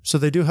quarter. So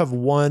they do have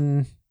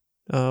one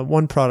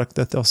product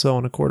that they'll sell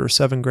in a quarter,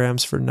 7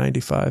 grams for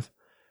 $95.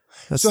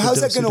 So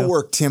how's that going to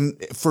work, Tim?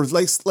 For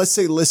let's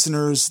say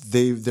listeners,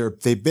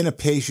 they've been a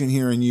patient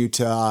here in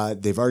Utah.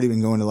 They've already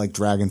been going to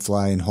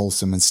Dragonfly and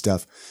Wholesome and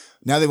stuff.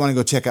 Now they want to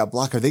go check out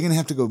Block. Are they going to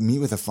have to go meet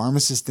with a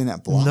pharmacist then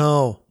at Block?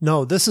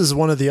 No. This is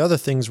one of the other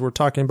things we're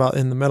talking about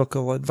in the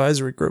medical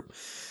advisory group.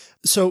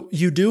 So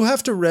you do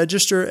have to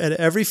register at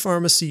every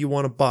pharmacy you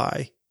want to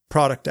buy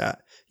product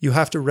at. You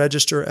have to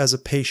register as a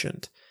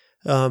patient.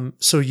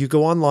 So you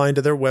go online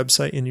to their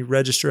website and you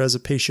register as a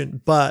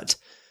patient, but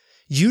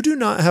you do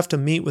not have to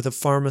meet with a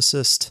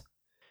pharmacist.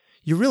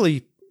 You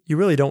really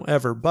don't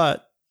ever,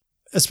 but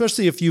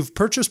especially if you've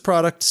purchased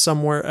product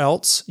somewhere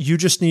else, you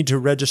just need to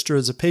register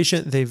as a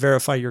patient. They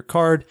verify your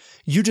card.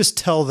 You just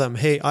tell them,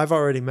 hey, I've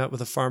already met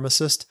with a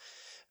pharmacist.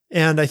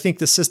 And I think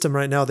the system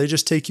right now, they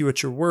just take you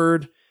at your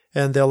word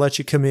and they'll let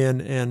you come in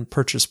and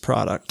purchase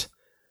product.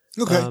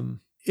 Okay.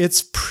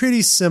 It's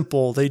pretty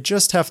simple. They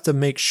just have to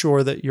make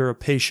sure that you're a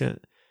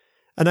patient.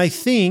 And I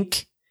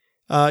think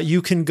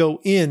you can go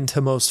into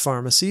most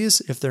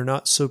pharmacies if they're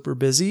not super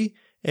busy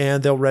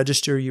and they'll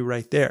register you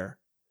right there.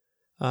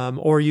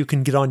 Or you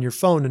can get on your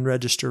phone and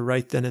register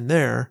right then and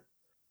there,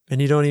 and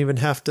you don't even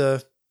have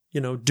to,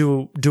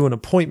 do an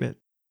appointment.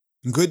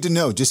 Good to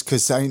know, just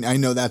because I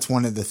know that's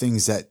one of the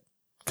things that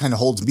kind of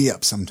holds me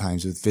up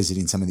sometimes with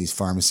visiting some of these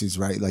pharmacies,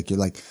 right? Like you're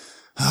like,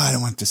 I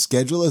don't want to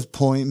schedule an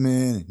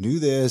appointment and do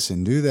this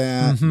and do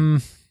that. Mm-hmm.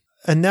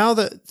 and now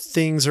that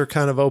things are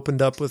kind of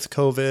opened up with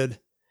COVID,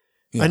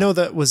 I know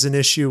that was an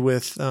issue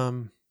with,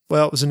 it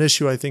was an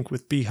issue, I think,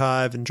 with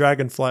Beehive, and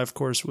Dragonfly, of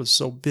course, was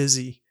so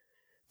busy.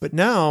 But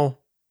now,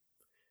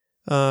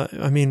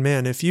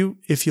 man, if you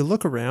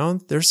look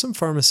around, there's some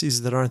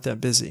pharmacies that aren't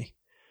that busy.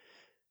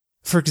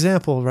 For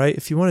example, right,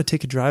 if you want to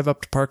take a drive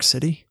up to Park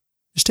City,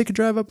 just take a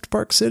drive up to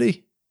Park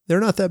City. They're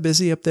not that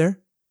busy up there,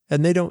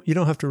 and you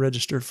don't have to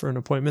register for an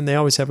appointment. They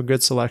always have a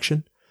good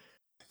selection.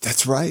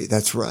 That's right.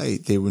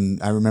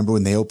 I remember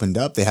when they opened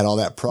up, they had all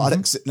that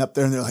product sitting up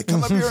there, and they're like,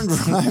 come up here and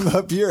drive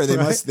up here.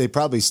 They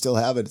probably still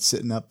have it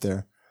sitting up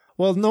there.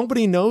 Well,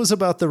 nobody knows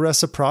about the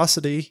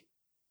reciprocity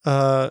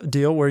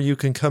deal where you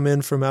can come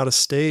in from out of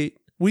state.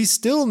 We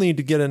still need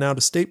to get an out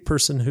of state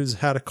person who's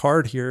had a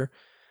card here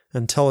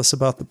and tell us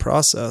about the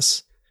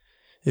process.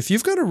 If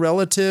you've got a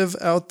relative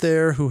out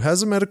there who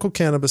has a medical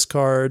cannabis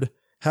card,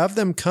 have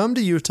them come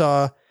to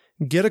Utah,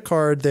 get a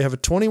card. They have a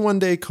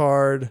 21-day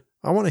card.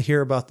 I want to hear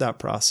about that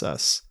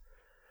procce.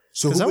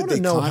 So who would they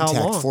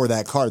contact for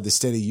that card? The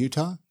state of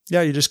Utah?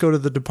 Yeah, you just go to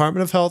the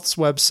Department of Health's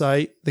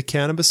website, the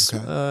cannabis,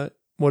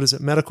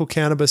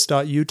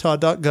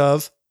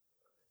 medicalcannabis.utah.gov,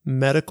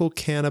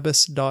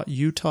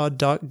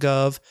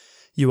 medicalcannabis.utah.gov.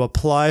 You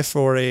apply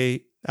for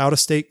a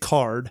out-of-state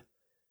card.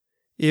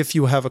 If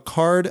you have a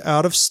card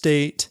out of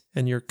state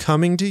and you're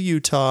coming to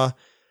Utah,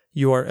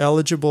 you are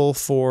eligible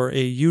for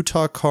a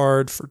Utah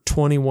card for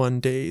 21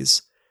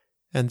 days.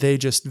 And they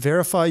just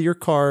verify your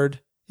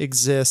card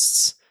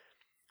exists,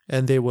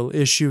 and they will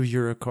issue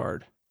you a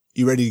card.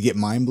 You ready to get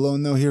mind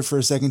blown, though, here for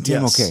a second,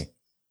 Tim? Yes. Okay.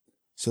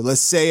 So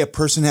let's say a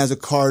person has a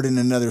card in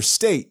another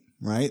state,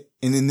 right?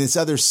 And in this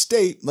other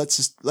state,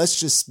 let's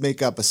just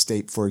make up a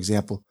state, for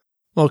example.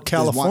 Well,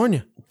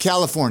 California.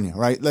 California,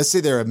 right? Let's say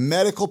they're a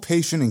medical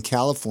patient in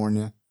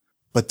California,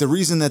 but the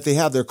reason that they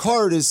have their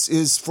card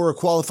is for a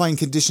qualifying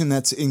condition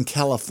that's in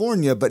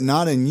California, but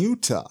not in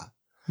Utah.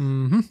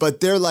 Mm-hmm. But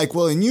they're like,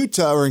 well, in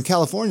Utah or in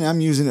California,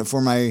 I'm using it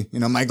for my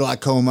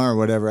glaucoma or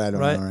whatever. I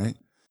don't know, right?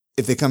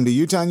 If they come to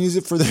Utah and use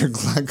it for their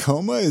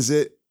glaucoma, is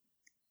it,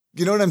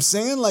 you know what I'm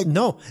saying? Like,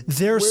 no,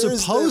 they're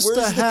supposed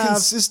to have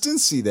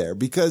consistency there,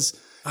 because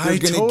they're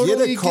going to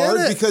get a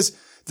card because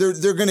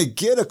they're going to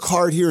get a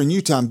card here in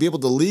Utah and be able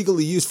to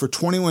legally use for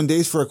 21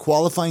 days for a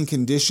qualifying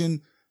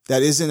condition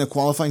that isn't a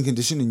qualifying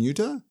condition in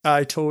Utah?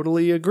 I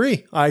totally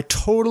agree.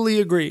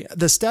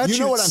 The statute says,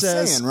 you know what I'm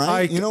saying,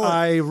 right?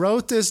 I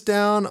wrote this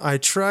down. I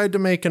tried to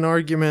make an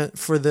argument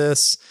for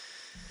this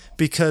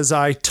because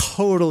I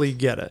totally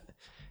get it.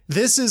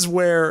 This is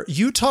where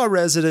Utah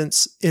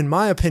residents, in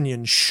my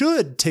opinion,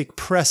 should take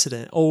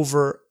precedent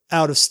over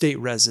out-of-state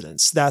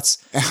residents. That's,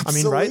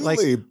 absolutely. Right? Like,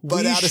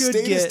 but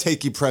out-of-state is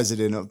taking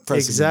precedent.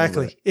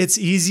 Exactly. It's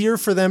easier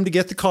for them to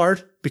get the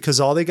card because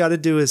all they got to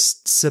do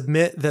is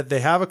submit that they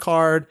have a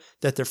card,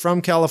 that they're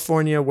from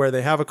California, where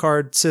they have a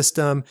card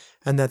system,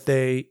 and that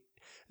they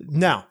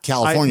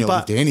California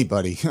will to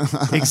anybody.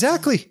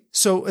 Exactly.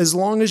 So as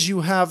long as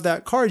you have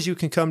that card, you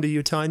can come to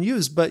Utah and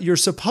use, but you're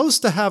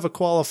supposed to have a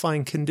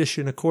qualifying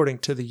condition according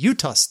to the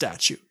Utah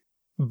statute.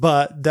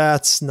 But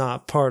that's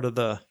not part of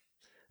the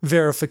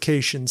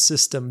verification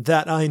system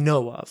that I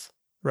know of,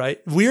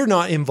 right? We're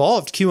not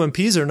involved.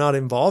 QMPs are not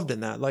involved in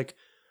that. Like,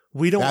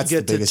 we don't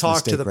get to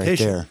talk to the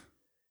patient. There.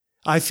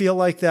 I feel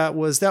like that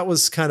was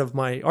kind of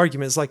my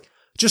argument. It's like,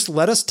 just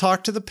let us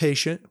talk to the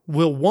patient.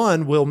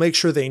 We'll make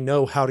sure they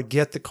know how to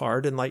get the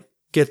card and like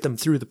get them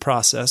through the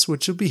process,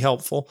 which will be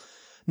helpful.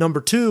 Number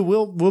two,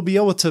 we'll be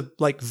able to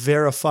like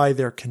verify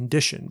their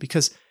condition,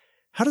 because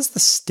how does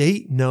the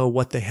state know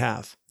what they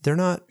have? They're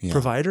not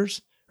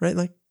providers, right?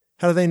 Like,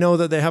 how do they know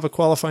that they have a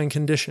qualifying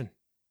condition?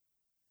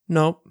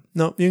 No,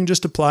 you can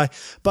just apply.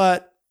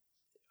 But,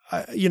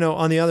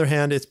 on the other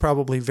hand, it's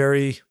probably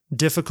very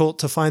difficult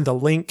to find the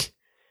link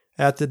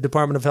at the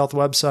Department of Health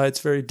website. It's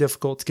very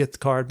difficult to get the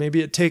card.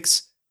 Maybe it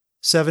takes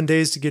 7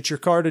 days to get your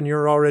card and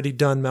you're already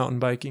done mountain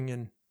biking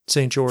in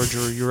St. George,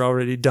 or you're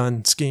already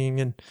done skiing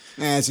in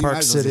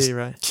Park City,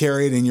 right?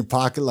 Carry it in your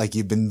pocket like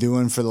you've been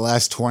doing for the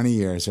last 20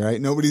 years, right?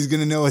 Nobody's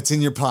going to know it's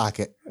in your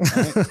pocket.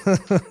 Right?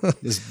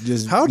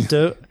 just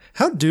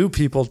How do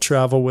people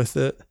travel with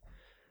it?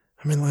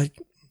 I mean,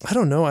 like, I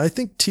don't know. I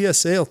think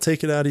TSA will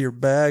take it out of your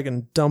bag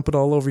and dump it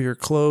all over your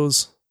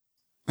clothes.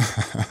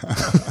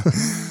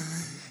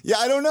 Yeah,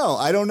 I don't know.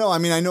 I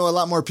mean, I know a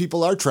lot more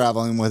people are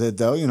traveling with it,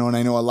 though, and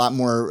I know a lot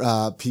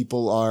more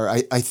people are.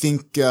 I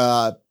think,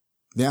 I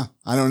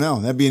don't know.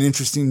 That'd be an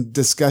interesting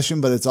discussion,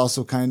 but it's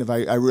also kind of,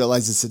 I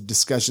realize it's a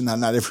discussion that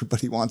not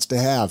everybody wants to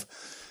have.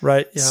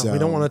 Right. Yeah. So, we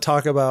don't want to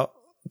talk about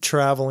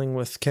traveling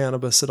with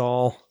cannabis at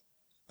all.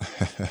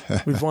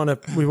 we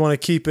want to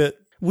keep it.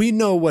 We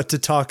know what to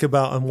talk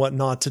about and what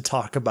not to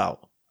talk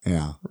about.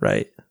 Yeah.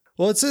 Right.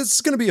 Well,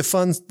 it's going to be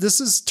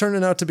this is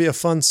turning out to be a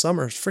fun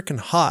summer. It's freaking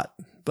hot,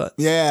 but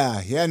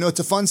yeah. No, it's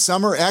a fun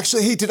summer.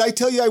 Actually, hey, did I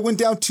tell you I went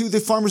down to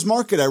the farmer's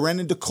market? I ran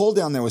into Cole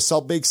down there with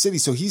Salt Lake City.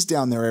 So he's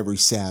down there every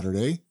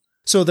Saturday.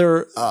 So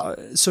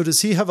so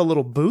does he have a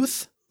little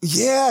booth?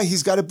 Yeah,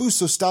 he's got a booth.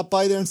 So stop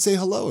by there and say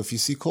hello if you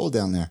see Cole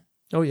down there.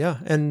 Oh yeah.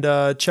 And,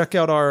 check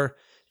out our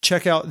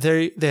check out,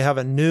 they have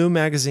a new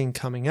magazine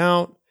coming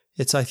out.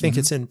 I think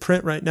it's in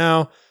print right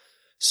now.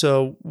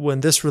 So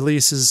when this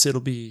releases,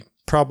 it'll be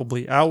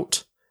probably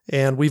out.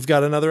 And we've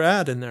got another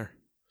ad in there.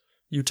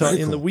 Utah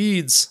in the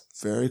Weeds.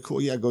 Very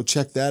cool. Yeah, go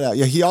check that out.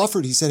 Yeah,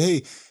 he said,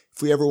 hey,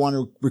 if we ever want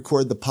to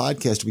record the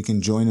podcast, we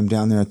can join him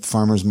down there at the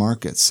farmer's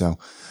market. So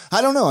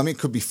I don't know. I mean, it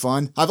could be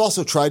fun. I've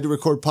also tried to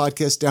record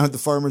podcasts down at the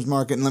farmer's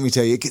market. And let me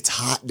tell you, it gets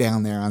hot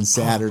down there on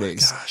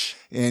Saturdays. Oh my gosh.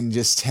 And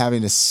just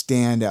having to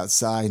stand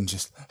outside and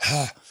just,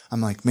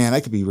 I'm like, man,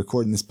 I could be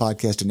recording this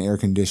podcast in air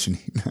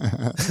conditioning.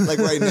 Like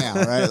right now,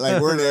 right?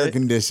 Like we're in air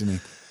conditioning.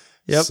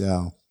 Yep.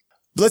 So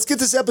let's get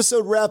this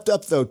episode wrapped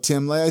up though,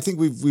 Tim. I think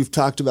we've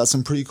talked about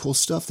some pretty cool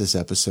stuff this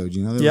episode.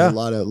 You know, there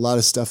was a lot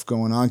of stuff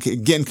going on.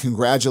 Again,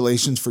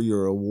 congratulations for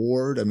your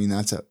award. I mean,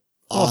 that's a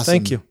awesome,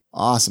 thank you.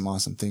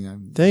 Awesome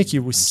thing. Thank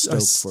you. I'm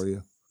stoked for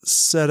you.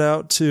 Set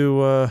out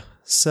to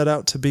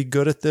be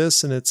good at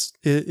this, and it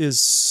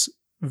is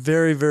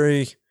very,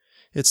 very,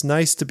 it's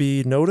nice to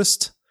be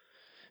noticed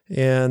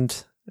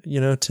and,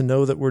 you know, to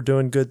know that we're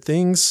doing good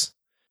things.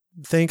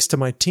 Thanks to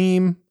my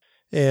team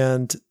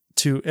and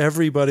to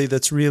everybody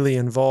that's really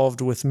involved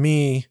with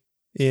me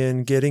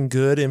in getting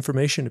good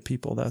information to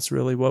people. That's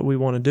really what we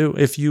want to do.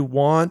 If you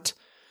want,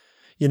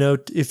 you know,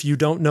 if you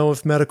don't know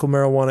if medical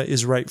marijuana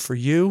is right for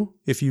you,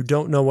 if you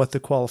don't know what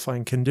the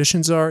qualifying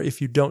conditions are, if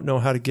you don't know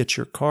how to get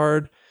your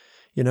card,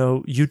 you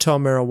know,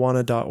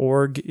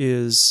 utahmarijuana.org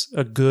is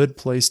a good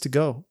place to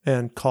go,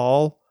 and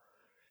call,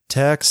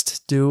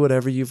 text, do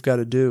whatever you've got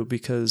to do,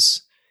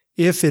 because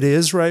if it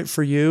is right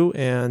for you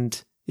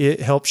and it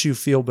helps you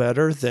feel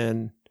better,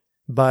 then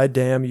by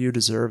damn, you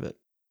deserve it.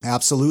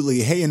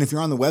 Absolutely. Hey, and if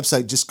you're on the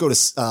website, just go to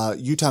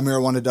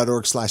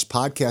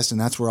utahmarijuana.org/podcast,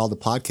 and that's where all the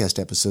podcast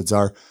episodes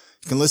are.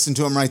 You can listen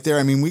to them right there.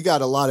 I mean, we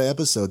got a lot of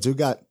episodes. We've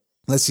got,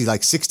 let's see,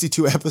 like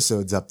 62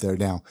 episodes up there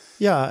now.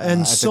 Yeah,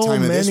 and so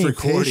many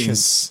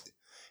patients.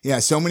 Yeah,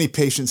 so many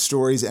patient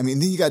stories. I mean,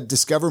 then you got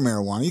Discover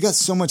Marijuana. You got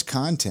so much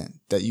content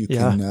that you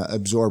can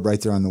absorb right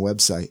there on the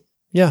website.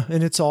 Yeah,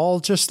 and it's all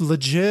just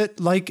legit.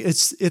 Like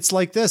it's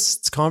like this.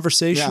 It's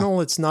conversational.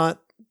 Yeah. It's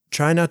not.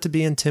 Try not to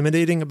be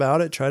intimidating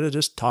about it. Try to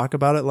just talk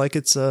about it like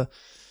it's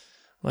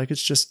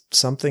just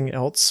something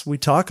else we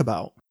talk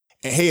about.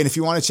 Hey, and if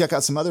you want to check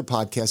out some other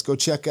podcasts, go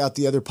check out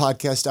the other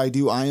podcast I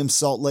do. I Am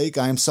Salt Lake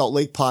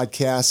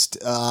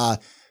podcast.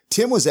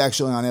 Tim was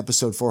actually on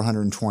episode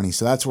 420.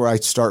 So that's where I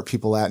start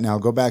people at now.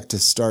 Go back to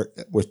start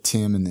with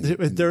Tim. And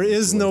there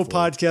is no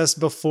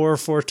podcast before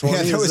 420.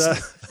 Yeah, there was.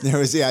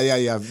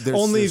 There's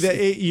only the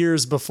 8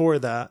 years before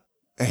that.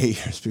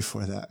 8 years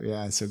before that.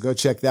 Yeah. So go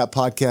check that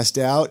podcast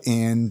out.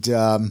 And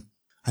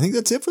I think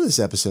that's it for this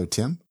episode,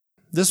 Tim.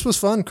 This was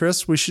fun,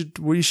 Chris.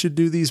 We should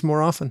do these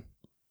more often.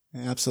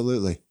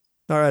 Absolutely.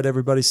 All right,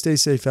 everybody. Stay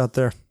safe out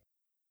there.